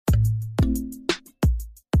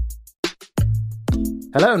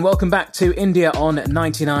Hello and welcome back to India on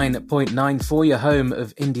 99.94, your home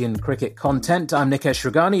of Indian cricket content. I'm Nikesh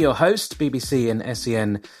Ragani, your host, BBC and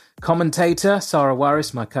SEN commentator. Sarah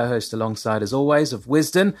Waris, my co-host alongside, as always, of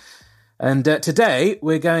Wisdom. And today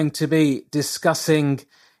we're going to be discussing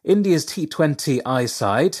India's T20i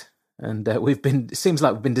side. And it seems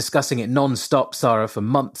like we've been discussing it non-stop, Sarah, for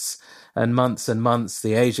months and months and months.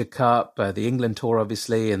 The Asia Cup, the England tour,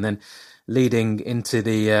 obviously, and then leading into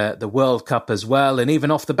the World Cup as well, and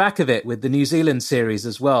even off the back of it with the New Zealand series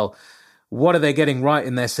as well. What are they getting right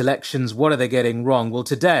in their selections? What are they getting wrong? Well,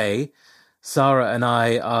 today, Sarah and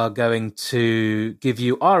I are going to give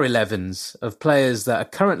you our 11s of players that are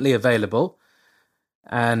currently available.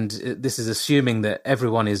 And this is assuming that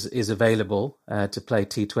everyone is available to play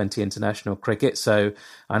T20 international cricket. So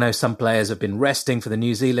I know some players have been resting for the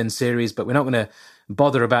New Zealand series, but we're not going to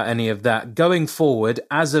bother about any of that. Going forward,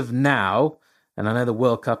 as of now, and I know the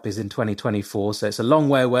World Cup is in 2024, so it's a long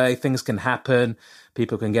way away. Things can happen.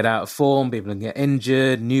 People can get out of form. People can get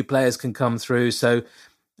injured. New players can come through. So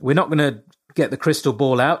we're not going to get the crystal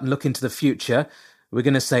ball out and look into the future. We're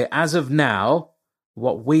going to say, as of now,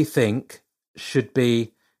 what we think should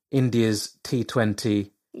be India's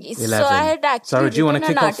T20 11. So I had actually Sarah, do you want to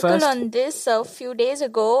written kick an off article first? on this a few days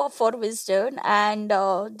ago for Wisdom, and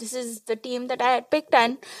this is the team that I had picked,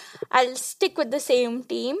 and I'll stick with the same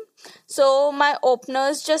team. So my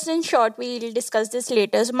openers, just in short, we'll discuss this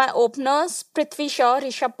later. So my openers, Prithvi Shaw,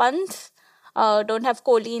 Rishabh Pant, don't have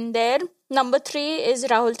Kohli in there. Number 3 is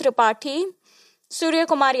Rahul Tripathi. Surya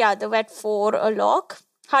Kumar Yadav at 4, a lock.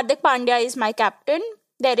 Hardik Pandya is my captain.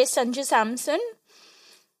 There is Sanju Samson.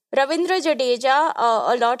 Ravindra Jadeja,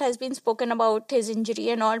 a lot has been spoken about his injury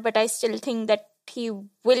and all, but I still think that he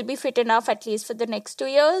will be fit enough at least for the next 2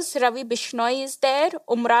 years. Ravi Bishnoi is there.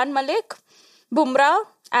 Umran Malik, Bumrah,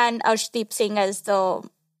 and Arshdeep Singh as the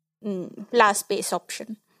last base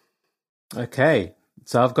option. Okay,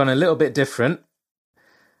 so I've gone a little bit different,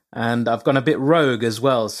 and I've gone a bit rogue as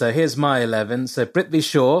well. So here's my 11. So Prithvi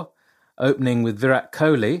Shaw, opening with Virat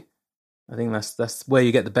Kohli. I think that's where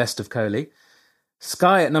you get the best of Kohli.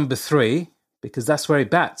 Sky at number 3, because that's where he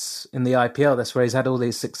bats in the IPL. That's where he's had all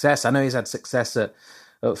his success. I know he's had success at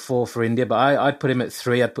 4 for India, but I'd put him at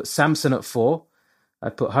 3. I'd put Samson at 4.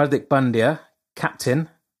 I'd put Hardik Pandya, captain,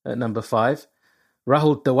 at number 5.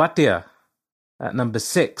 Rahul Tewatia at number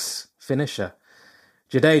 6, finisher.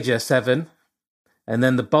 Jadeja, 7. And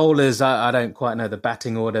then the bowlers, I don't quite know the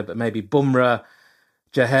batting order, but maybe Bumrah,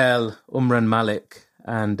 Chahal, Umran Malik,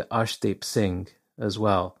 and Arshdeep Singh as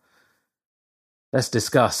well. Let's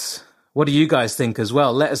discuss. What do you guys think as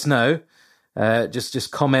well? Let us know.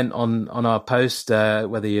 Just comment on our post,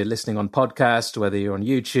 whether you're listening on podcast, whether you're on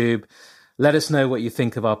YouTube. Let us know what you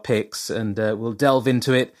think of our picks, and we'll delve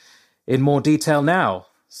into it in more detail now.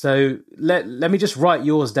 So let me just write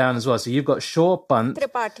yours down as well. So you've got Shaw, Pant,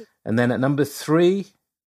 Tripathi. And then at number 3,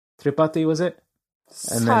 Tripathi, was it?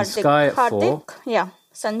 And then Hardik, Sky at 4. Hardik, yeah.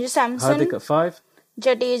 Sanju Samson. Hardik at 5.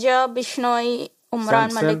 Jadeja, Bishnoi, Umran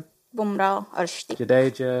Samson, Malik, Bumrah, Arshdeep.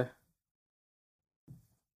 Jadeja.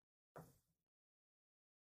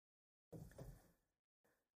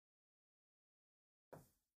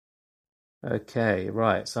 Okay,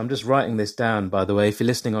 right. So I'm just writing this down, by the way. If you're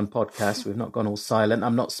listening on podcast, we've not gone all silent.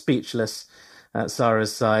 I'm not speechless at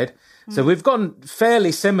Sarah's side. So we've gone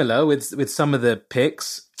fairly similar with some of the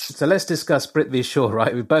picks. So let's discuss Prithvi Shaw,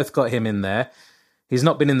 right? We've both got him in there. He's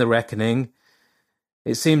not been in the reckoning.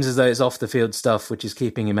 It seems as though it's off-the-field stuff which is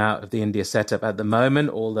keeping him out of the India setup at the moment,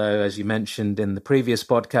 although, as you mentioned in the previous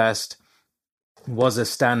podcast, was a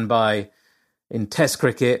standby in Test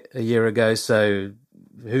cricket a year ago, so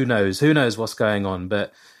who knows what's going on.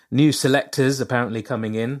 But new selectors apparently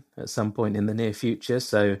coming in at some point in the near future,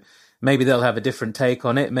 so maybe they'll have a different take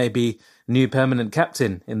on it. Maybe new permanent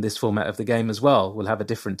captain in this format of the game as well will have a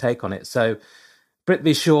different take on it. So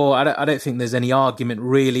Prithvi Shaw, I don't think there's any argument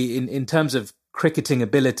really in terms of cricketing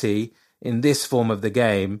ability in this form of the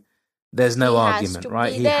game. There's no argument,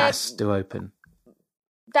 right? He has to open.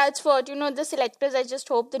 That's what, the selectors, I just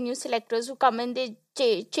hope the new selectors who come in, they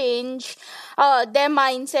change their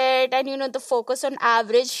mindset and, the focus on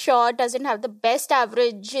average. Shaw doesn't have the best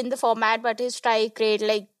average in the format, but his strike rate,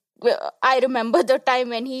 like, I remember the time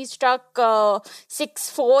when he struck 6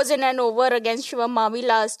 fours in an over against Shivam Mavi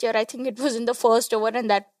last year. I think it was in the first over,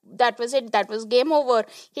 and that was it. That was game over.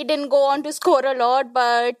 He didn't go on to score a lot,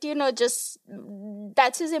 but, just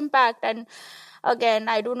that's his impact. And again,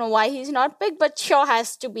 I don't know why he's not picked, but Shaw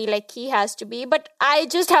has to be, he has to be. But I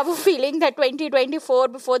just have a feeling that 2024,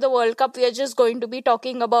 before the World Cup, we are just going to be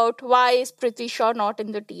talking about why is Prithvi Shaw not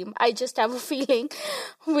in the team. I just have a feeling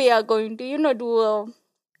we are going to, do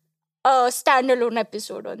a a standalone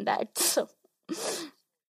episode on that. So.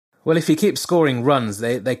 Well, if he keeps scoring runs,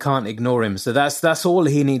 they can't ignore him. So that's all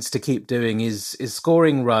he needs to keep doing is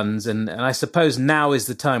scoring runs. And I suppose now is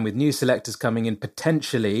the time, with new selectors coming in,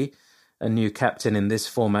 potentially a new captain in this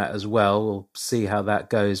format as well. We'll see how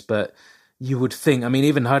that goes. But you would think, I mean,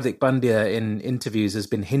 even Hardik Pandya in interviews has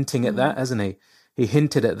been hinting at that, hasn't he? He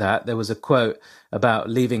hinted at that. There was a quote about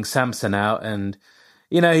leaving Samson out, and,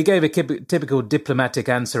 you know, he gave a typical diplomatic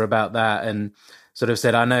answer about that, and sort of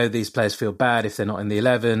said, I know these players feel bad if they're not in the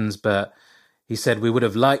 11s, but he said we would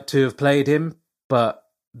have liked to have played him, but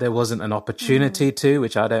there wasn't an opportunity to,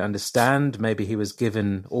 which I don't understand. Maybe he was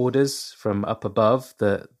given orders from up above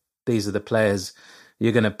that these are the players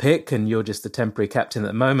you're going to pick and you're just the temporary captain at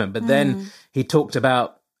the moment. But then he talked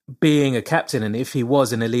about being a captain, and if he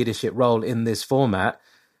was in a leadership role in this format,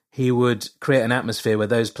 he would create an atmosphere where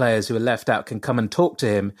those players who are left out can come and talk to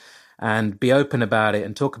him and be open about it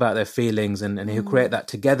and talk about their feelings, and he'll create that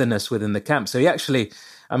togetherness within the camp. So he actually,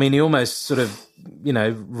 I mean, he almost sort of, you know,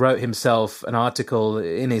 wrote himself an article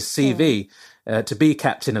in his CV to be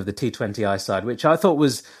captain of the T20i side, which I thought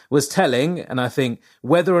was telling. And I think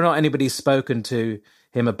whether or not anybody's spoken to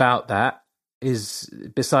him about that is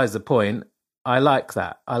besides the point. I like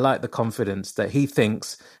that. I like the confidence that he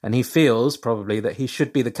thinks and he feels probably that he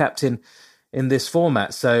should be the captain in this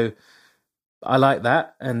format. So I like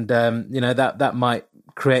that. And, you know, that might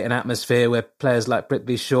create an atmosphere where players like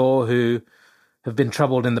Prithvi Shaw, who have been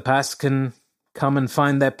troubled in the past, can come and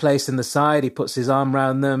find their place in the side. He puts his arm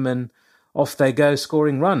around them and off they go,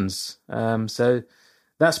 scoring runs. So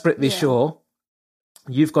that's Prithvi Shaw.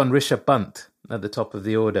 You've gone Rishabh Pant at the top of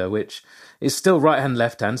the order, which is still right-hand,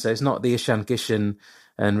 left-hand. So it's not the Ishan Kishan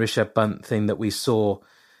and Rishabh Pant thing that we saw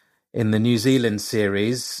in the New Zealand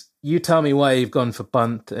series. You tell me why you've gone for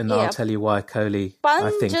Pant, and I'll tell you why Kohli, Pant,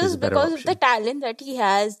 I think, is a better option. Just because of the talent that he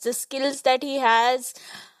has, the skills that he has,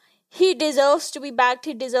 he deserves to be backed.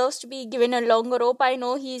 He deserves to be given a longer rope. I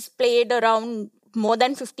know he's played around more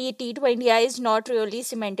than 50 T20Is, not really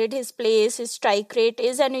cemented his place. His strike rate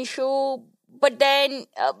is an issue. But then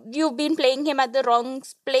you've been playing him at the wrong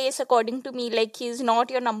place, according to me. Like, he's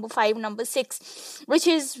not your number 5, number 6, which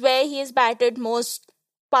is where he has batted most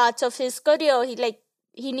parts of his career.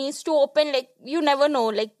 He needs to open, like, you never know,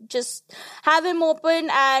 like, just have him open.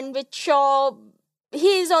 And with Shaw,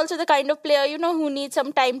 he is also the kind of player, you know, who needs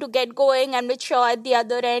some time to get going. And with Shaw at the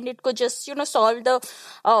other end, it could just, you know, solve the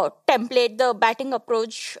template, the batting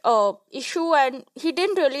approach issue. And he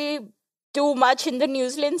didn't really do much in the New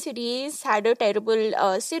Zealand series, had a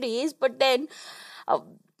terrible series. But then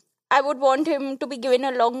I would want him to be given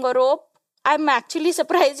a longer rope. I'm actually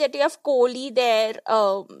surprised that you have Kohli there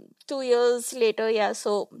 2 years later. Yeah,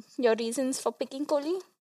 so your reasons for picking Kohli?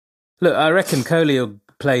 Look, I reckon Kohli will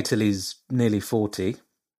play till he's nearly 40.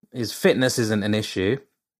 His fitness isn't an issue.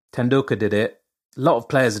 Tendulkar did it. A lot of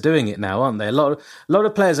players are doing it now, aren't they? A lot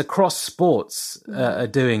of players across sports are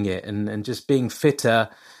doing it and just being fitter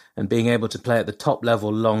and being able to play at the top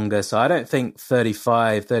level longer. So I don't think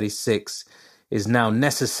 35, 36 is now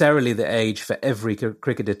necessarily the age for every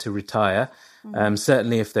cricketer to retire.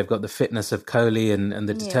 Certainly if they've got the fitness of Kohli and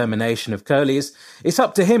the determination of Kohli, it's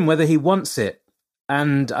up to him whether he wants it.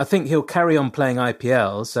 And I think he'll carry on playing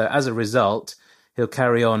IPL. So as a result, he'll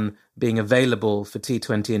carry on being available for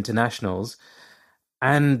T20 internationals.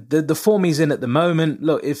 And the form he's in at the moment,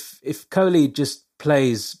 look, if Kohli just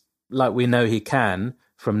plays like we know he can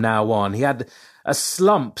from now on, he had a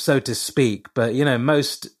slump, so to speak, but, you know,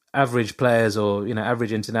 most average players or, you know,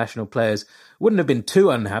 average international players wouldn't have been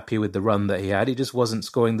too unhappy with the run that he had. He just wasn't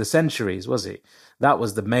scoring the centuries, was he? That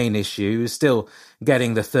was the main issue. He was still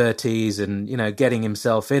getting the 30s and, you know, getting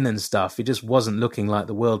himself in and stuff. He just wasn't looking like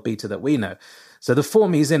the world beater that we know. So the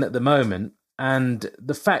form he's in at the moment, and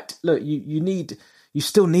the fact, look, you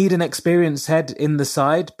still need an experienced head in the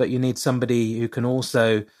side, but you need somebody who can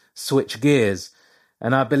also switch gears.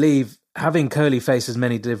 And I believe having Kohli face as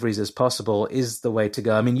many deliveries as possible is the way to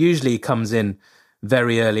go. I mean, usually he comes in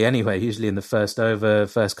very early anyway, usually in the first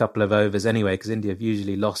couple of overs anyway, because India have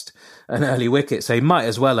usually lost an early wicket. So he might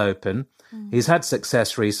as well open. He's had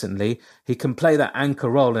success recently. He can play that anchor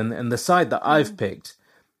role. And the side that I've picked,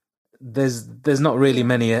 there's not really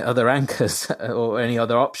many other anchors or any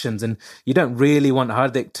other options. And you don't really want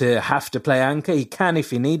Hardik to have to play anchor. He can if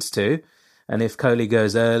he needs to. And if Kohli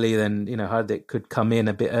goes early, then, you know, Hardik could come in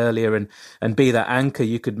a bit earlier and be that anchor.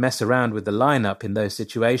 You could mess around with the lineup in those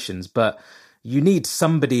situations. But you need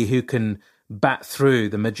somebody who can bat through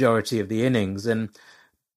the majority of the innings. And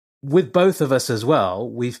with both of us as well,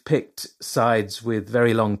 we've picked sides with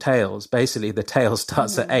very long tails. Basically, the tail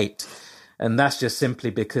starts at 8. And that's just simply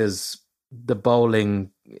because the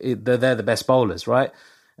bowling they're the best bowlers, right?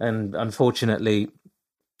 And unfortunately,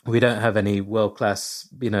 we don't have any world-class,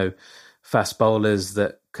 fast bowlers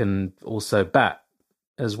that can also bat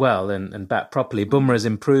as well and bat properly. Bumrah's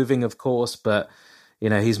improving, of course, but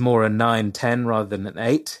he's more a 9-10 rather than an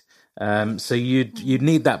 8. So you'd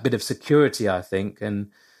need that bit of security, I think, and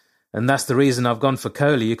that's the reason I've gone for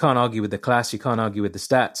Kohli. You can't argue with the class, you can't argue with the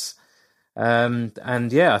stats,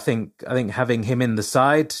 and yeah, I think having him in the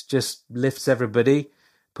side just lifts everybody,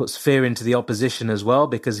 puts fear into the opposition as well,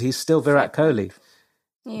 because he's still Virat Kohli.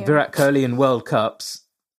 Yeah. Virat Kohli in World Cups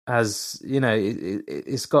has,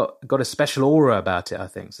 it's got a special aura about it, I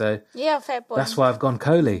think. So yeah, fair point. That's why I've gone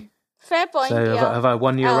Kohli. Fair point. So yeah. have I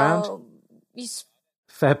won you around?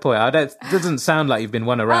 Fair point. It doesn't sound like you've been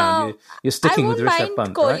won around. You're sticking with Rishabh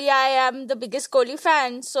Pant, Kohli, right? I am the biggest Kohli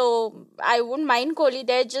fan, so I wouldn't mind Kohli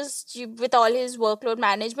there, just with all his workload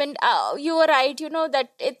management. You were right, that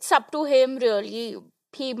it's up to him, really.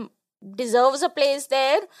 He deserves a place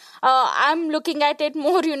there. I'm looking at it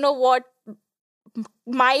more, what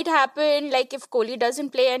might happen, like if Kohli doesn't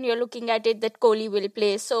play, and you're looking at it that Kohli will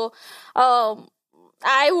play. So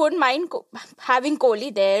I wouldn't mind having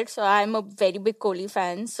Kohli there. So I'm a very big Kohli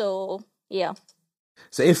fan. So yeah.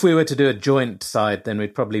 So if we were to do a joint side, then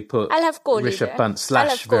we'd probably put I'll have Kohli Rishabh Pant /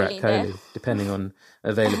 Virat Kohli, depending on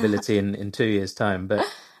availability in 2 years' time. But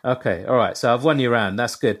okay, all right. So I've won you around.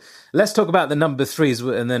 That's good. Let's talk about the number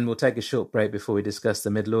 3s, and then we'll take a short break before we discuss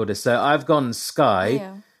the middle order. So I've gone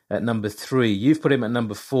Sky at number 3. You've put him at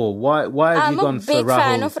number 4. Why have you gone for Rahul? I'm a big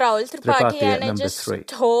fan of Rahul Tripathi, and I just 3?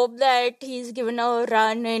 Hope that he's given a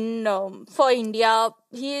run in for India.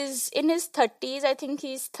 He's in his 30s. I think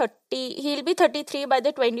he's 30. He'll be 33 by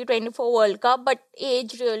the 2024 World Cup. But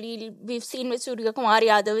age, really, we've seen with Surya Kumar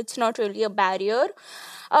Yadav, it's not really a barrier.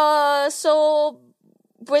 So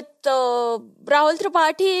with Rahul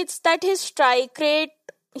Tripathi, it's that his strike rate.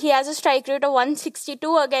 He has a strike rate of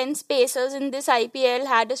 162 against Pacers in this IPL,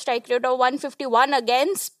 had a strike rate of 151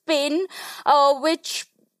 against spin, which,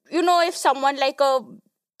 if someone like a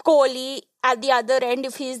Kohli at the other end,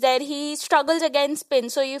 if he's there, he struggles against spin.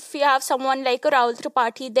 So if you have someone like a Rahul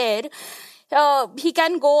Tripathi there, he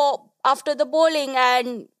can go after the bowling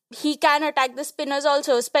and he can attack the spinners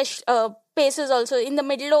also, especially Pacers also. In the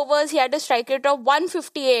middle overs, he had a strike rate of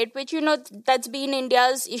 158, which, that's been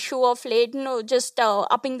India's issue of late, just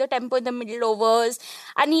upping the tempo in the middle overs.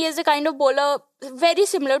 And he is a kind of bowler very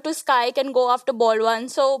similar to Sky, can go after ball one.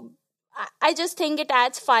 So I just think it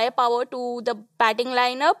adds firepower to the batting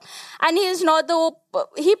lineup. And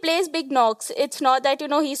he plays big knocks. It's not that,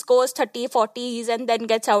 he scores 30, 40s and then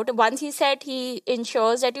gets out. Once he's set, he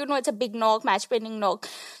ensures that, it's a big knock, match-winning knock.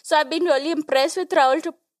 So I've been really impressed with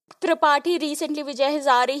Rahul Tripathi. Recently, Vijay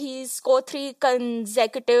Hazare, he's scored 3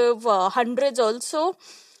 consecutive hundreds also.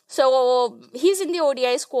 So he's in the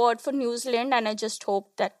ODI squad for New Zealand, and I just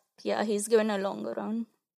hope that, he's given a longer run.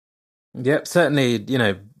 Yep, certainly,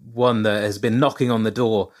 one that has been knocking on the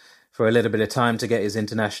door for a little bit of time to get his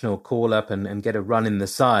international call-up and get a run in the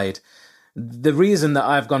side. The reason that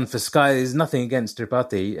I've gone for Sky is nothing against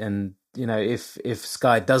Tripathi, and, if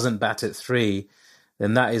Sky doesn't bat at 3,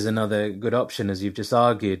 then that is another good option, as you've just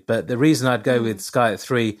argued. But the reason I'd go with Sky at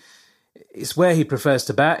 3 is where he prefers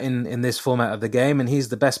to bat in this format of the game, and he's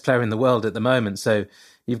the best player in the world at the moment. So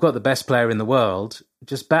you've got the best player in the world,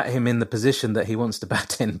 just bat him in the position that he wants to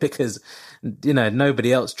bat in, because,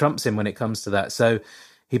 nobody else trumps him when it comes to that. So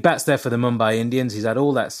he bats there for the Mumbai Indians. He's had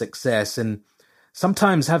all that success, and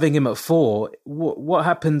sometimes having him at 4, what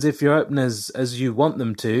happens if your openers, as you want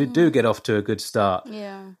them to, do get off to a good start?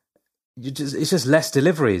 Yeah. It's just less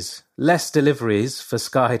deliveries for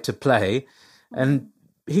Sky to play, and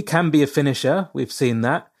he can be a finisher. We've seen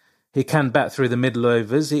that. He can bat through the middle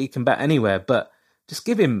overs. He can bat anywhere, but just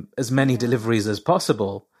give him as many deliveries as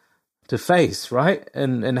possible to face, right?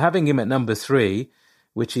 And having him at number 3,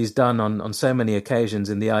 which he's done on so many occasions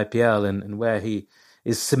in the IPL, and where he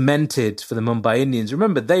is cemented for the Mumbai Indians.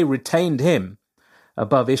 Remember, they retained him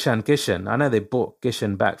above Ishan Kishan. I know they bought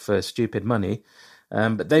Kishan back for stupid money,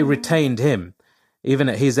 but they retained him, even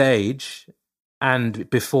at his age, and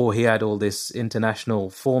before he had all this international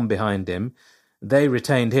form behind him. They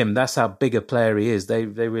retained him. That's how big a player he is. They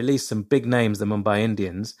released some big names, the Mumbai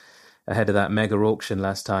Indians, ahead of that mega auction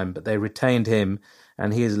last time, but they retained him,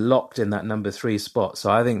 and he is locked in that number 3 spot. So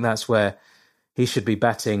I think that's where he should be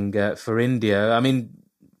batting for India. I mean,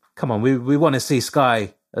 come on, we want to see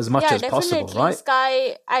Sky as much as possible, right?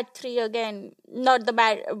 Sky at 3 again. Not the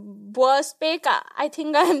worst pick. I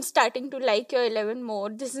think I'm starting to like your 11 more.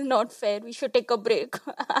 This is not fair. We should take a break.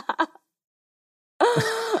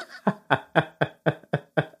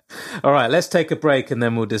 All right, let's take a break and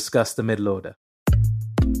then we'll discuss the middle order.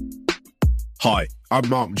 Hi, I'm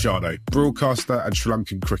Mark Machado, broadcaster and Sri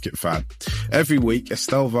Lankan cricket fan. Every week,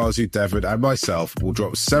 Estelle Vasu Devon and myself will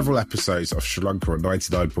drop several episodes of Sri Lanka on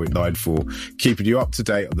 99.94, keeping you up to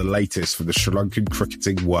date on the latest from the Sri Lankan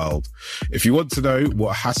cricketing world. If you want to know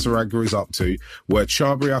what Hasaranga is up to, where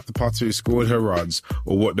Chabri Athapattu scored her runs,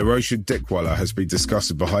 or what Naroshan Dickwalla has been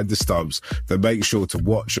discussing behind the stumps, then make sure to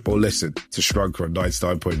watch or listen to Sri Lanka on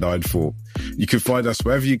 99.94. You can find us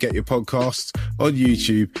wherever you get your podcasts, on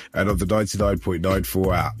YouTube and on the 99.94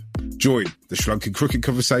 app. Join the Sri Lankan cricket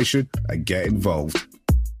conversation and get involved.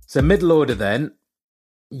 So middle order then.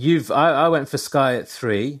 I went for Sky at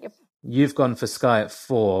 3. Yep. You've gone for Sky at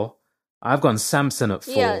 4. I've gone Samson at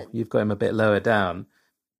 4. Yeah. You've got him a bit lower down.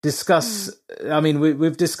 I mean,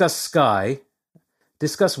 we've discussed Sky.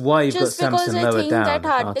 Discuss why you've Just got Samson lower down. That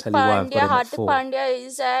I'll tell you why I've got him at 4. Hardik Pandya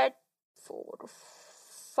is at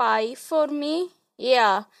 5 for me.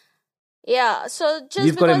 Yeah. So just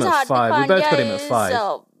You've got because him at Hardik 5. Pandya We both got him at is,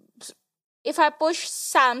 5. If I push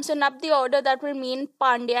Samson up the order, that will mean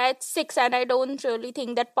Pandya at 6, and I don't really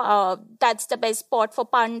think that that's the best spot for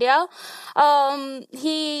Pandya.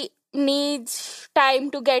 He needs time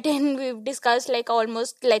to get in. We've discussed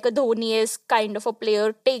almost like a Dhoni-esque kind of a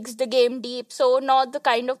player, takes the game deep. So not the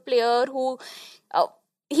kind of player who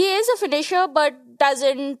he is a finisher, but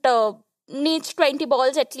doesn't needs 20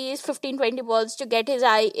 balls, at least 15-20 balls to get his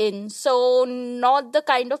eye in. So not the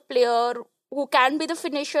kind of player who can be the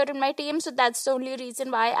finisher in my team. So that's the only reason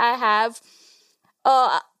why I have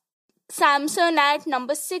Samson at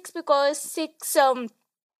number 6, because 6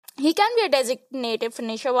 he can be a designated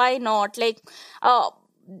finisher. Why not?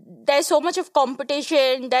 There's so much of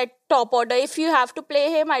competition that top order. If you have to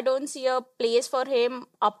play him, I don't see a place for him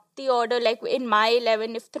up the order. Like in my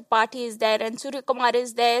 11, if Tripathi is there and Surya Kumar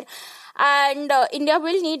is there, and India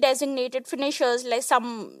will need designated finishers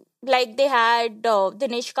like they had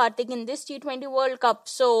Dinesh Karthik in this T20 World Cup.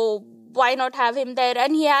 So why not have him there?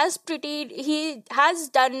 And he has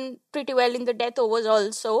done pretty well in the death overs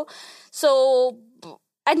also. So.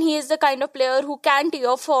 And he is the kind of player who can tee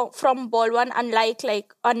off from ball 1, unlike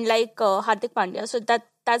Hardik Pandya. So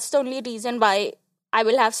that's the only reason why I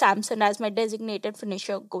will have Samson as my designated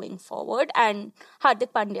finisher going forward, and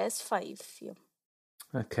Hardik Pandya is 5. Yeah.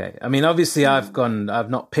 Okay. I mean, obviously, I've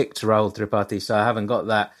not picked Rahul Tripathi, so I haven't got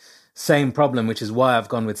that same problem, which is why I've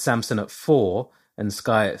gone with Samson at 4 and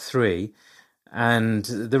Sky at 3. And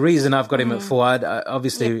the reason I've got him at 4,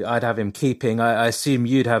 I'd have him keeping. I assume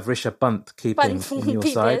you'd have Rishabh Pant keeping in your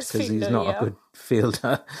side because he's not a good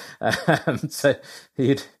fielder.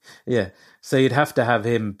 So you'd have to have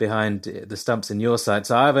him behind the stumps in your side.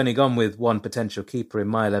 So I've only gone with one potential keeper in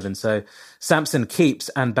my 11. So Samson keeps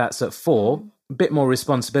and bats at 4. A bit more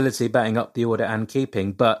responsibility batting up the order and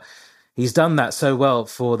keeping, but he's done that so well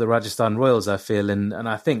for the Rajasthan Royals, I feel, and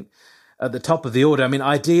I think at the top of the order, I mean,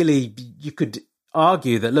 ideally, you could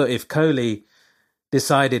argue that, look, if Kohli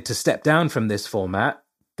decided to step down from this format,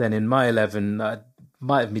 then in my 11, I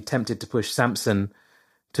might have been tempted to push Samson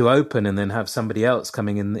to open and then have somebody else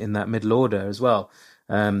coming in that middle order as well.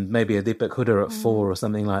 Maybe a Deepak Hooda at 4 or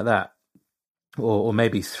something like that. Or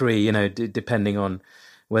maybe 3, depending on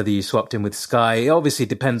whether you swapped him with Sky. It obviously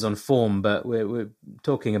depends on form, but we're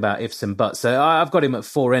talking about ifs and buts. So I've got him at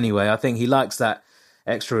 4 anyway. I think he likes that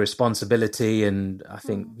extra responsibility, and I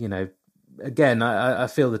think again I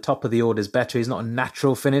feel the top of the order is better. He's not a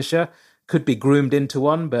natural finisher, could be groomed into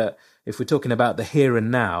one, but if we're talking about the here and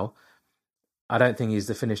now, I don't think he's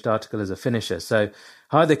the finished article as a finisher. So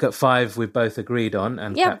Hardik at 5 we've both agreed on,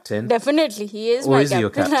 and captain. Definitely he is, or my is he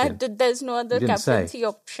captain. your captain? There's no other captaincy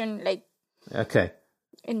option okay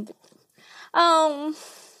no,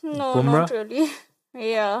 Bumrah? not really.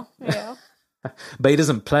 yeah But he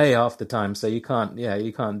doesn't play half the time, so you can't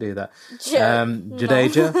do that.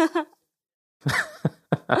 Jadeja?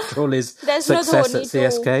 After all his success at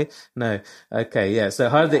CSK? No. Okay, yeah. So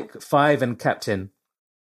Hardik 5 and captain.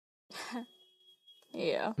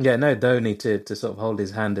 Yeah. Yeah, no Dhoni to sort of hold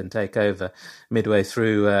his hand and take over midway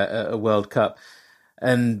through a World Cup.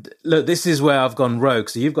 And look, this is where I've gone rogue.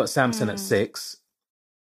 So you've got Samson at 6.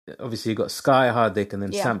 Obviously, you've got Sky, Hardik, and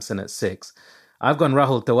then Samson at 6. I've gone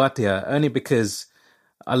Rahul Tewatia only because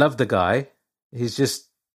I love the guy. He's just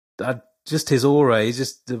his aura. He's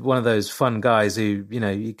just one of those fun guys who,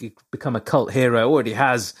 you could become a cult hero. Already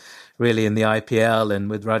has, really, in the IPL and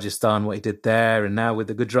with Rajasthan, what he did there, and now with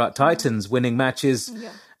the Gujarat Titans winning matches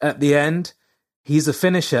at the end. He's a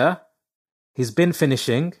finisher. He's been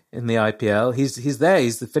finishing in the IPL. He's there.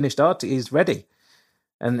 He's the finished artist. He's ready.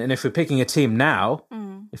 And if we're picking a team now,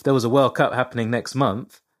 if there was a World Cup happening next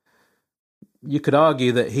month, you could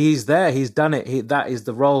argue that he's there, he's done it, that is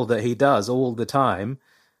the role that he does all the time,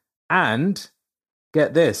 And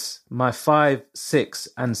get this, my 5, 6,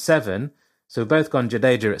 and 7. So we've both gone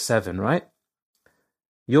Jadeja at 7, right?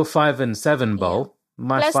 Your 5 and 7 bowl.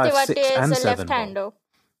 My Plus 5, Tewati 6, and is a 7 left-hander. bowl.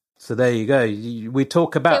 So there you go. We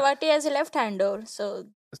talk about... Tewati is a left-hander, so...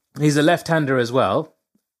 He's a left-hander as well.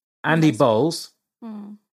 And he bowls.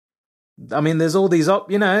 I mean, there's all these,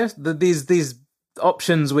 these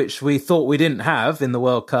options which we thought we didn't have in the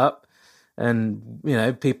World Cup. And,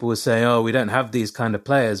 people were saying, oh, we don't have these kind of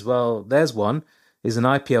players. Well, there's one. He's an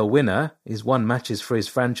IPL winner. He's won matches for his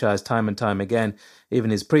franchise time and time again,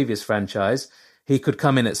 even his previous franchise. He could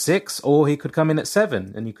come in at 6 or he could come in at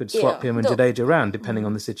 7, and you could swap him and Jadeja around depending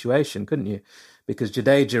on the situation, couldn't you? Because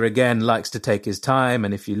Jadeja, again, likes to take his time,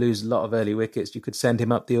 and if you lose a lot of early wickets, you could send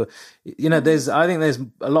him up the... I think there's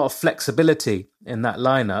a lot of flexibility in that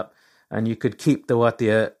lineup, and you could keep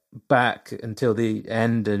Tewati back until the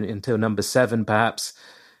end, and until number 7 perhaps,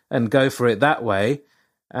 and go for it that way.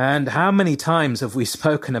 And how many times have we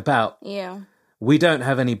spoken about we don't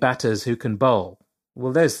have any batters who can bowl?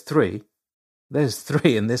 Well, there's 3. There's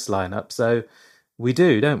 3 in this lineup, so we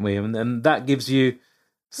do, don't we? And that gives you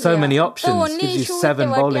so many options. The only gives you issue 7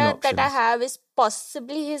 with bowling Tewati options. that I have is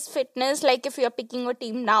possibly his fitness. Like if you're picking a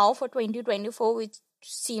team now for 2024, which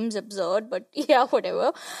seems absurd, but yeah,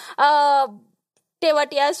 whatever.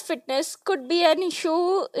 Tewati's fitness could be an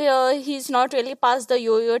issue. He's not really passed the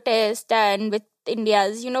yo-yo test, and with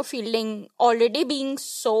India's, fielding already being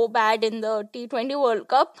so bad in the T20 World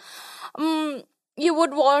Cup, you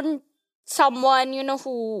would want someone,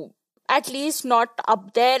 who at least not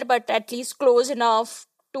up there, but at least close enough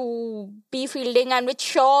to be fielding, and with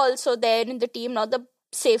Shaw also there in the team, not the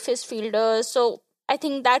safest fielder. So I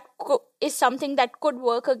think that is something that could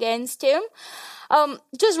work against him.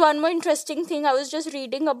 Just one more interesting thing I was just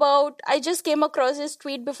reading about. I just came across this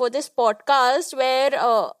tweet before this podcast where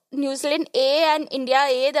New Zealand A and India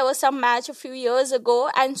A, there was some match a few years ago,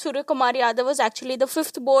 and Surya Kumar Yadav was actually the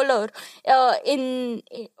 5th bowler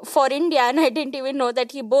for India, and I didn't even know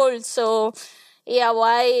that he bowled. So yeah,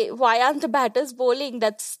 why aren't the batters bowling?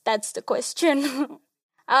 That's the question.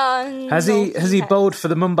 Has he bowled for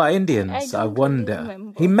the Mumbai Indians? I wonder.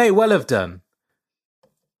 Really he may well have done.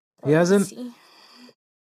 He hasn't. See.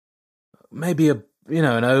 Maybe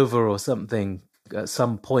an over or something at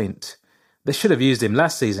some point. They should have used him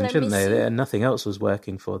last season, shouldn't they? Nothing else was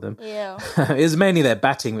working for them. Yeah. It was mainly their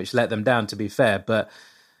batting which let them down, to be fair. But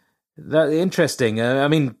that's interesting. I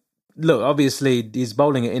mean, look, obviously he's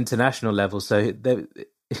bowling at international level, so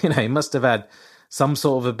he must have had some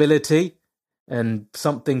sort of ability and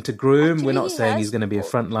something to groom. Actually, we're not saying he's going to be a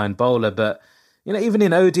frontline bowler, but even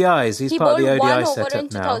in ODIs, he's part of the ODI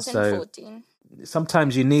setup now. So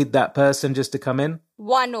sometimes you need that person just to come in.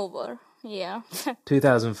 1 over, yeah.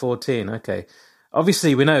 2014, okay.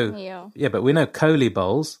 Obviously, we know. Yeah, but we know Kohli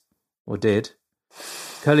bowls, or did.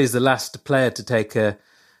 Kohli's the last player to take a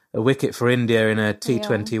wicket for India in a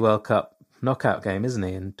T20 World Cup knockout game, isn't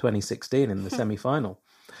he? In 2016 in the semi-final.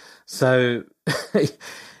 So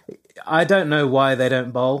I don't know why they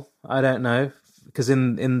don't bowl. I don't know, because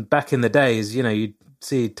in back in the days, you'd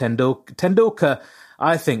see Tendulkar,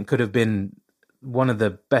 I think, could have been one of the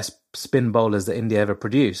best spin bowlers that India ever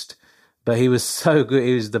produced, but he was so good.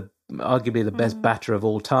 He was arguably the best batter of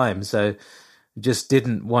all time. So just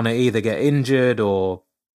didn't want to either get injured or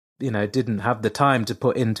didn't have the time to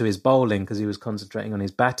put into his bowling because he was concentrating on his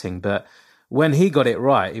batting. But when he got it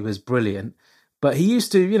right, he was brilliant. But he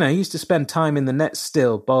used to spend time in the net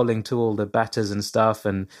still, bowling to all the batters and stuff.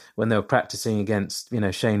 And when they were practicing against,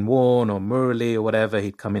 Shane Warne or Murali or whatever,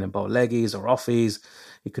 he'd come in and bowl leggies or offies.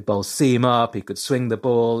 He could bowl seam up. He could swing the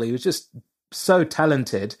ball. He was just so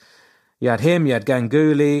talented. You had him. You had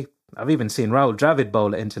Ganguly. I've even seen Rahul Dravid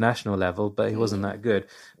bowl at international level, but he wasn't that good.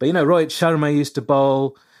 But, Rohit Sharma used to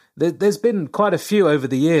bowl. There's been quite a few over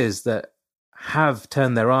the years that have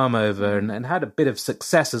turned their arm over and had a bit of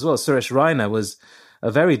success as well. Suresh Raina was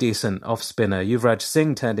a very decent off-spinner. Yuvraj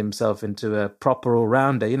Singh turned himself into a proper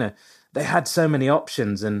all-rounder. They had so many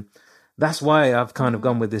options, and that's why I've kind of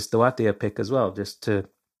gone with this Tewati pick as well.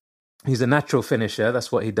 He's a natural finisher.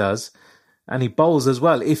 That's what he does. And he bowls as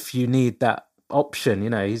well if you need that option.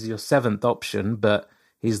 He's your 7th option, but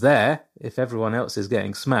he's there. If everyone else is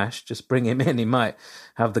getting smashed, just bring him in. He might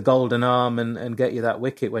have the golden arm and get you that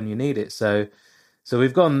wicket when you need it. So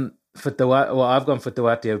we've gone for Tewati. Well, I've gone for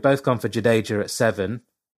Tewati. We've both gone for Jadeja at 7.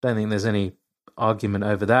 Don't think there's any argument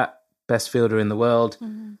over that. Best fielder in the world.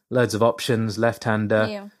 Loads of options.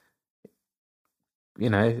 Left-hander.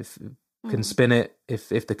 Yeah. can spin it if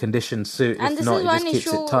the conditions suit. And if this not, is he one just keeps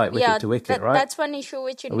issue, it tight, wicket to wicket, right? That's one issue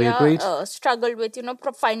which Are we agreed? India struggled with,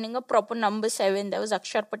 finding a proper number 7. There was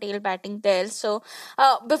Akshar Patel batting there. So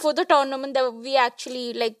before the tournament, we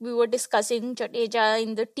actually, we were discussing Jadeja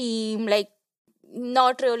in the team,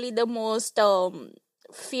 not really the most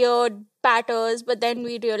feared batters, but then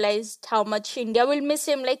we realized how much India will miss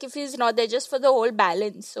him, if he's not there just for the whole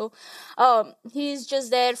balance. So he's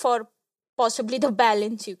just there for possibly the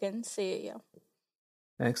balance, you can say, yeah.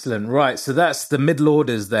 Excellent. Right, so that's the middle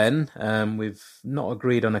orders then. We've not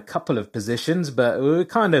agreed on a couple of positions, but we're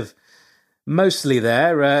kind of mostly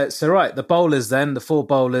there. So right, the bowlers then, the 4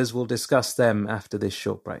 bowlers, we'll discuss them after this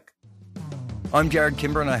short break. I'm Jared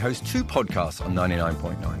Kimber and I host 2 podcasts on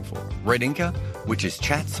 99.94. Red Inker, which is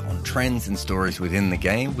chats on trends and stories within the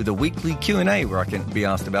game, with a weekly Q&A where I can be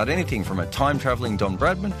asked about anything from a time-travelling Don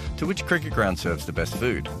Bradman to which cricket ground serves the best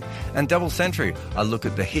food. And Double Century, I look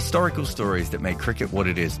at the historical stories that made cricket what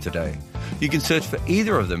it is today. You can search for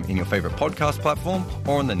either of them in your favourite podcast platform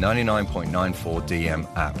or on the 99.94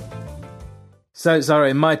 DM app. So, Zara,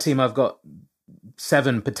 in my team I've got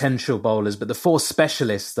 7 potential bowlers, but the 4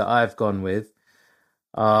 specialists that I've gone with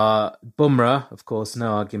are Bumrah, of course, no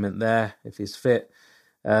argument there if he's fit,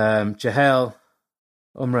 Chahal,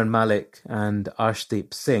 Umran Malik and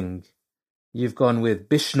Arshdeep Singh. You've gone with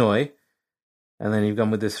Bishnoi, and then you've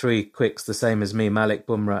gone with the 3 quicks, the same as me, Malik,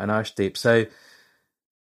 Bumrah and Arshdeep. So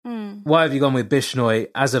why have you gone with Bishnoi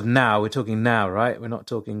as of now? We're talking now, right? We're not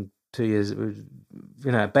talking 2 years.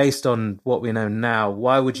 Based on what we know now,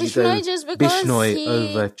 why would you go Bishnoi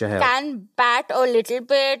over Chahal? He can bat a little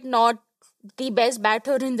bit, not the best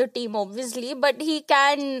batter in the team, obviously, but he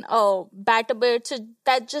can bat a bit, so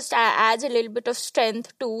that just adds a little bit of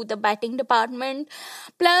strength to the batting department.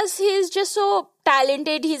 Plus, he's just so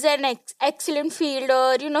talented. He's an excellent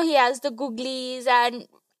fielder. He has the googlies, and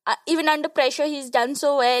even under pressure, he's done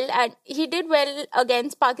so well. And he did well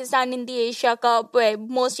against Pakistan in the Asia Cup, where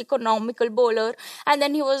most economical bowler, and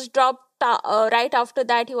then he was dropped right after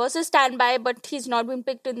that. He was a standby, but he's not been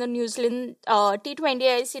picked in the New Zealand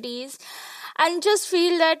T20i series. And just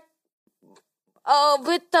feel that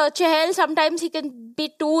with Chahal, sometimes he can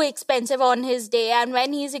be too expensive on his day. And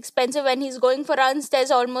when he's expensive, when he's going for runs,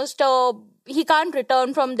 there's almost he can't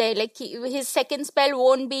return from there. His second spell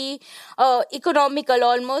won't be economical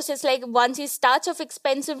almost. It's like once he starts off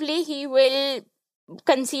expensively, he will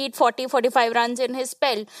concede 40-45 runs in his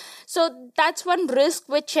spell. So that's one risk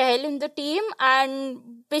with Chahal in the team.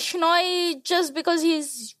 And Bishnoi, just because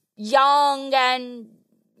he's young and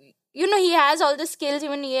he has all the skills.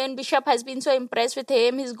 Even Ian Bishop has been so impressed with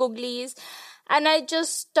him, his googlies. And I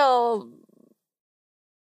just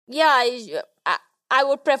I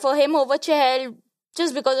would prefer him over Chahal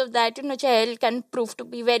just because of that. Chahal can prove to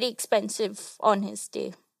be very expensive on his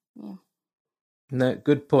day. Yeah. No,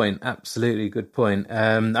 good point. Absolutely good point.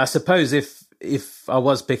 I suppose if I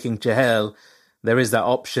was picking Chahal, there is that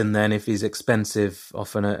option then. If he's expensive,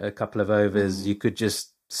 often a couple of overs, you could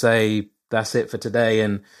just say that's it for today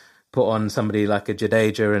and put on somebody like a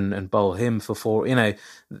Jadeja and bowl him for 4.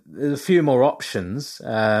 There's a few more options.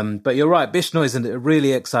 But you're right, Bishnoi is a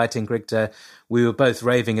really exciting cricketer. We were both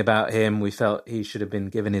raving about him. We felt he should have been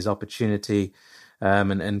given his opportunity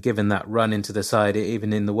and given that run into the side,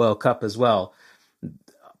 even in the World Cup as well.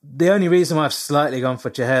 The only reason why I've slightly gone for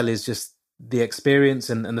Chahal is just the experience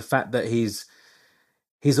and the fact that he's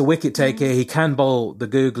a wicket taker. He can bowl the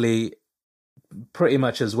googly pretty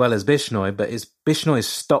much as well as Bishnoi, but it's Bishnoi's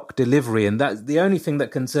stock delivery, and that's the only thing that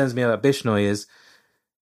concerns me about Bishnoi is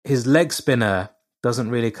his leg spinner doesn't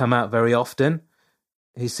really come out very often.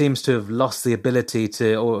 He seems to have lost the ability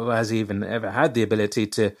to, or has he even ever had the ability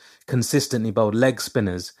to consistently bowl leg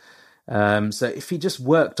spinners. So if he just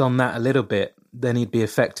worked on that a little bit, then he'd be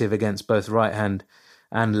effective against both right hand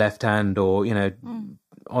and left hand, or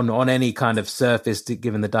on any kind of surface,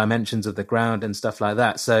 given the dimensions of the ground and stuff like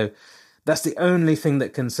that. So that's the only thing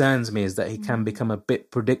that concerns me, is that he can become a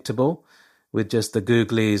bit predictable with just the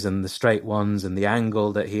googlies and the straight ones and the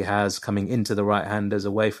angle that he has coming into the right-handers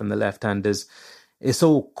away from the left-handers. It's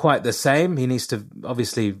all quite the same. He needs to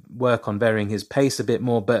obviously work on varying his pace a bit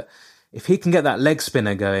more, but if he can get that leg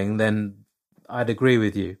spinner going, then I'd agree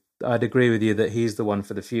with you. I'd agree with you that he's the one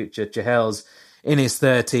for the future. Chahal's in his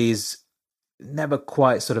 30s, never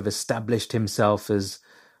quite sort of established himself as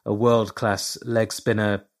a world-class leg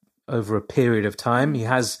spinner over a period of time. He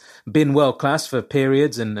has been world-class for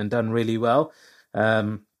periods and done really well.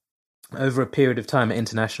 Over a period of time at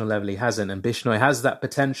international level, he hasn't, and Bishnoi has that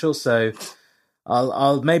potential. So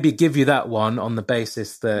I'll maybe give you that one on the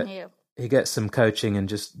basis that he gets some coaching and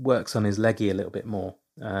just works on his leggy a little bit more.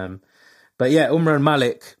 But yeah, Umran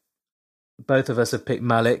Malik, both of us have picked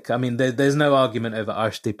Malik. I mean, there's no argument over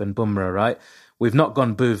Arshdeep and Bumrah, right? We've not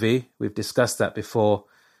gone Bhuvi. We've discussed that before.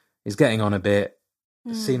 He's getting on a bit.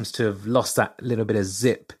 Seems to have lost that little bit of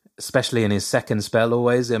zip, especially in his second spell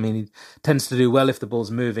always. I mean, he tends to do well if the ball's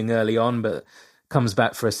moving early on, but comes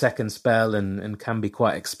back for a second spell and can be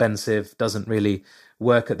quite expensive. Doesn't really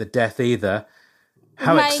work at the death either.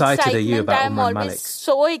 How excited are you about Umran Malik? I'm always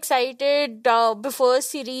so excited before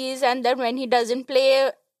series, and then when he doesn't play,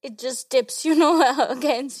 it just dips,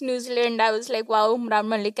 against New Zealand. I was like, wow, Umran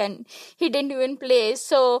Malik, and he didn't even play.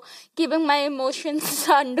 So keeping my emotions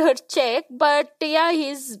under check. But yeah,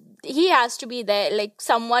 he has to be there, like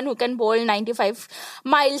someone who can bowl 95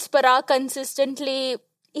 miles per hour consistently.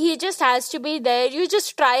 He just has to be there. You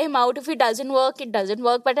just try him out. If it doesn't work, it doesn't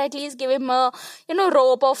work. But at least give him a,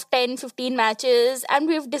 rope of 10, 15 matches. And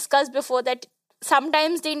we've discussed before that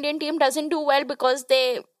sometimes the Indian team doesn't do well because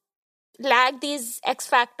they lack these X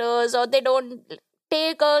factors, or they don't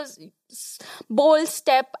take a bold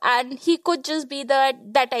step, and he could just be that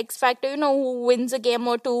X factor, who wins a game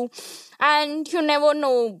or two. And you never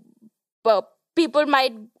know, people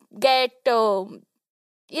might get you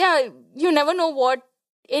never know what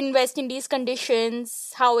in West Indies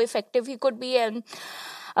conditions, how effective he could be. And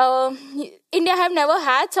India have never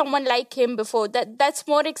had someone like him before. That's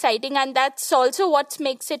more exciting, and that's also what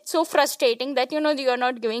makes it so frustrating that you're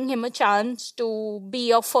not giving him a chance to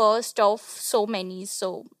be a first of so many.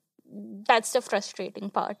 So that's the frustrating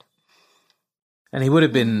part. And he would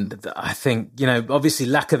have been, I think, obviously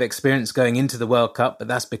lack of experience going into the World Cup, but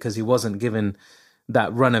that's because he wasn't given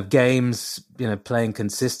that run of games, playing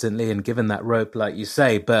consistently and given that rope, like you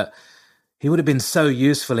say. But he would have been so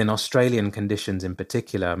useful in Australian conditions in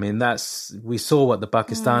particular. I mean, we saw what the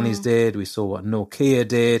Pakistanis did. We saw what Nortje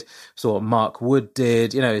did. Saw what Mark Wood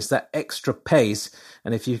did. It's that extra pace.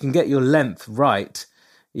 And if you can get your length right,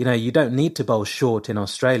 you don't need to bowl short in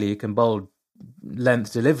Australia. You can bowl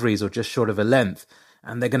length deliveries or just short of a length,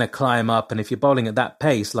 and they're going to climb up. And if you're bowling at that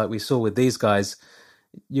pace, like we saw with these guys,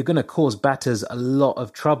 you're going to cause batters a lot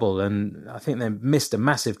of trouble. And I think they missed a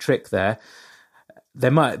massive trick there.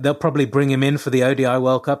 They'll probably bring him in for the ODI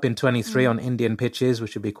World Cup in 23 on Indian pitches,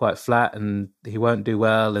 which would be quite flat, and he won't do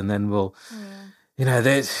well. And then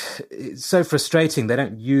it's so frustrating. They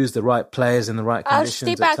don't use the right players in the right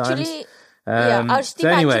conditions at times. So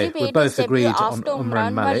anyway, we both agreed on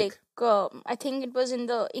Umran Malik. I think it was in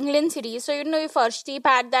the England series. So, if Arshdeep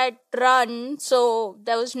had that run, so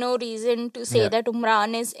there was no reason to say that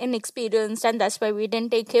Umran is inexperienced, and that's why we didn't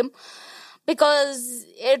take him. Because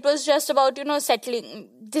it was just about,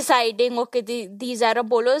 deciding, okay, these are our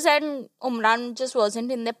bowlers, and Umran just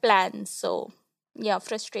wasn't in the plans. So, yeah,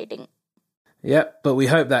 frustrating. Yeah, but we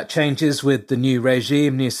hope that changes with the new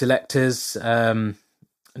regime, new selectors,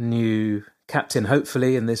 new captain,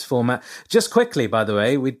 hopefully, in this format. Just quickly, by the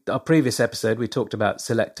way, our previous episode, we talked about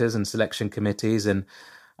selectors and selection committees, and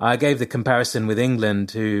I gave the comparison with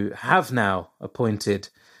England, who have now appointed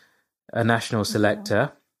a national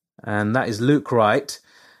selector, and that is Luke Wright.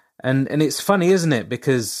 And it's funny, isn't it?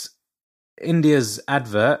 Because India's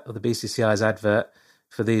advert, or the BCCI's advert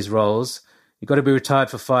for these roles, you've got to be retired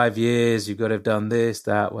for 5 years, you've got to have done this,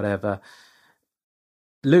 that, whatever.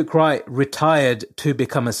 Luke Wright retired to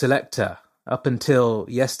become a selector. Up until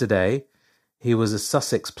yesterday, he was a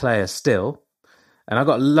Sussex player still. And I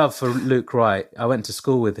got love for Luke Wright. I went to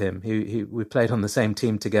school with him. We played on the same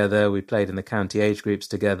team together. We played in the county age groups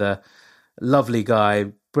together. Lovely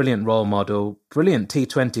guy, brilliant role model, brilliant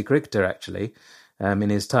T20 cricketer, actually, in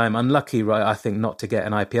his time. Unlucky, right, I think, not to get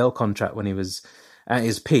an IPL contract when he was at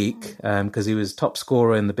his peak, because he was top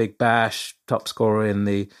scorer in the Big Bash, top scorer in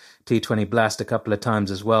the T20 Blast a couple of times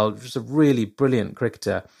as well. Just a really brilliant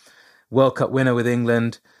cricketer. World Cup winner with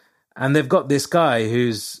England. And they've got this guy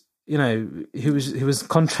who's, he was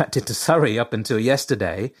contracted to Surrey up until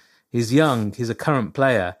yesterday. He's young. He's a current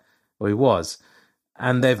player, or he was.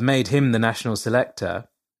 And they've made him the national selector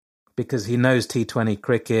because he knows T20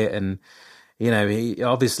 cricket, and,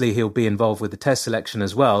 he'll be involved with the test selection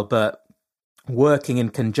as well, but working in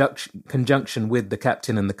conjunction with the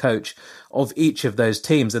captain and the coach of each of those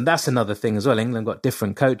teams. And that's another thing as well. England got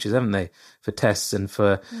different coaches, haven't they, for tests and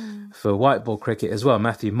for white ball cricket as well.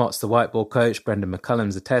 Matthew Mott's the white ball coach, Brendan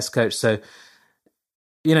McCullum's the test coach. So,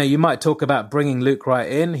 you might talk about bringing Luke Wright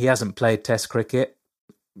in. He hasn't played test cricket.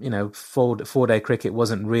 4-day cricket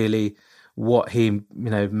wasn't really what he,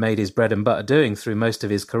 made his bread and butter doing through most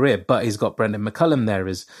of his career. But he's got Brendan McCullum there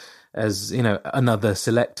as another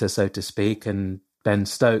selector, so to speak, and Ben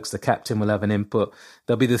Stokes, the captain, will have an input.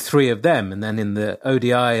 There'll be the three of them. And then in the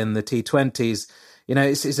ODI and the T20s,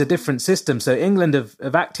 it's a different system. So England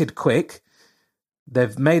have acted quick,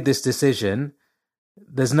 they've made this decision.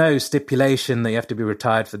 There's no stipulation that you have to be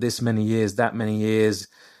retired for this many years, that many years,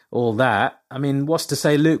 all that. I mean, what's to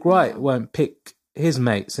say Luke Wright won't pick his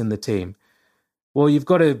mates in the team? Well, you've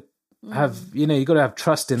got to have, you've got to have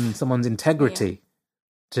trust in someone's integrity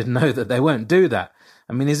to know that they won't do that.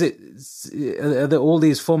 I mean, are all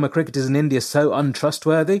these former cricketers in India so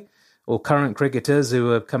untrustworthy, or current cricketers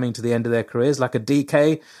who are coming to the end of their careers, like a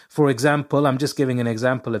DK, for example? I'm just giving an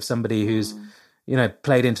example of somebody who's,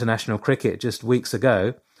 played international cricket just weeks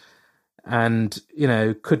ago and,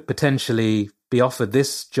 could potentially be offered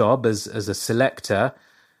this job as a selector,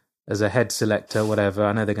 as a head selector, whatever.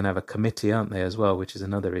 I know they're going to have a committee, aren't they, as well, which is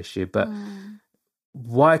another issue. But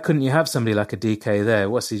why couldn't you have somebody like a DK there?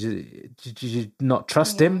 Did you not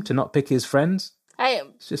trust him to not pick his friends?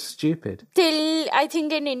 It's just stupid. I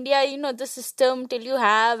think in India, the system, till you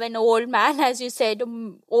have an old man, as you said,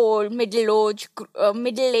 old middle-aged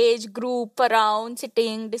group around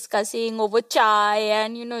sitting, discussing over chai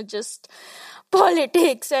and, just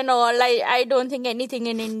politics and all. I don't think anything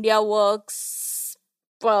in India works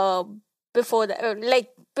before that,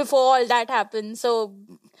 before all that happens. So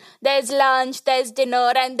there's lunch, there's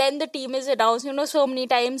dinner, and then the team is announced. So many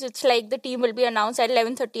times it's like the team will be announced at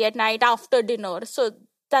 11:30 at night after dinner. So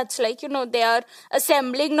that's they are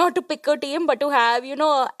assembling not to pick a team, but to have,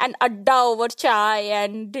 an adda over chai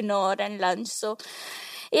and dinner and lunch. So,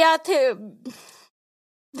 yeah.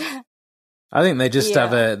 I think they just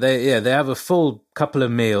have they have a full couple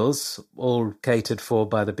of meals, all catered for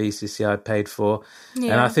by the BCCI, paid for,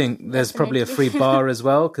 and I think there's probably a free bar as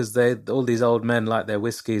well, because all these old men like their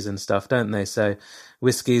whiskies and stuff, don't they? So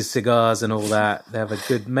whiskies, cigars, and all that. They have a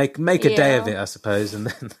good make a day of it, I suppose, and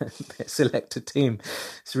then they select a team.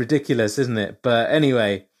 It's ridiculous, isn't it? But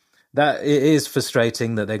anyway, that it is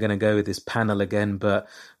frustrating that they're going to go with this panel again, but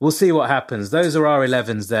we'll see what happens. Those are our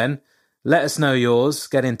 11s then. Let us know yours.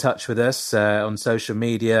 Get in touch with us on social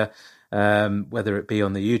media, whether it be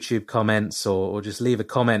on the YouTube comments or just leave a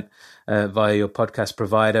comment via your podcast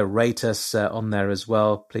provider. Rate us on there as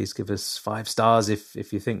well. Please give us 5 stars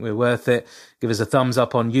if you think we're worth it. Give us a thumbs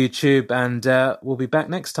up on YouTube, and we'll be back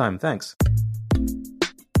next time. Thanks.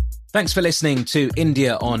 Thanks for listening to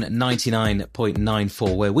India on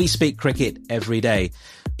 99.94, where we speak cricket every day.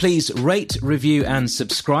 Please rate, review and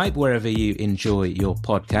subscribe wherever you enjoy your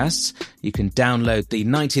podcasts. You can download the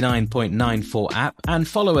 99.94 app and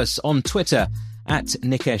follow us on Twitter at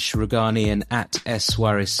Nikesh Rugani and at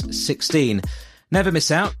swaris16. Never miss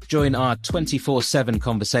out. Join our 24/7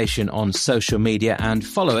 conversation on social media and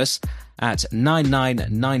follow us at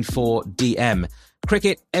 9994DM.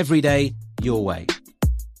 Cricket every day, your way.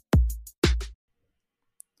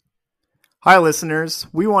 Hi, listeners.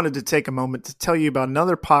 We wanted to take a moment to tell you about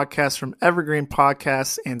another podcast from Evergreen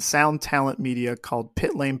Podcasts and Sound Talent Media called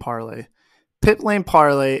Pit Lane Parlay. Pit Lane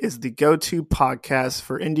Parlay is the go-to podcast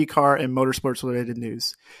for IndyCar and motorsports-related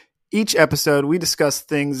news. Each episode, we discuss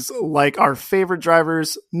things like our favorite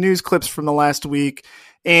drivers, news clips from the last week,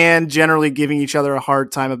 and generally giving each other a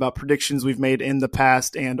hard time about predictions we've made in the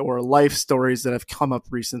past and or life stories that have come up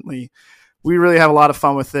recently. We really have a lot of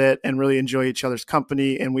fun with it and really enjoy each other's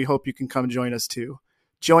company, and we hope you can come join us too.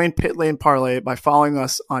 Join Pit Lane Parlay by following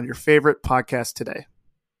us on your favorite podcast today.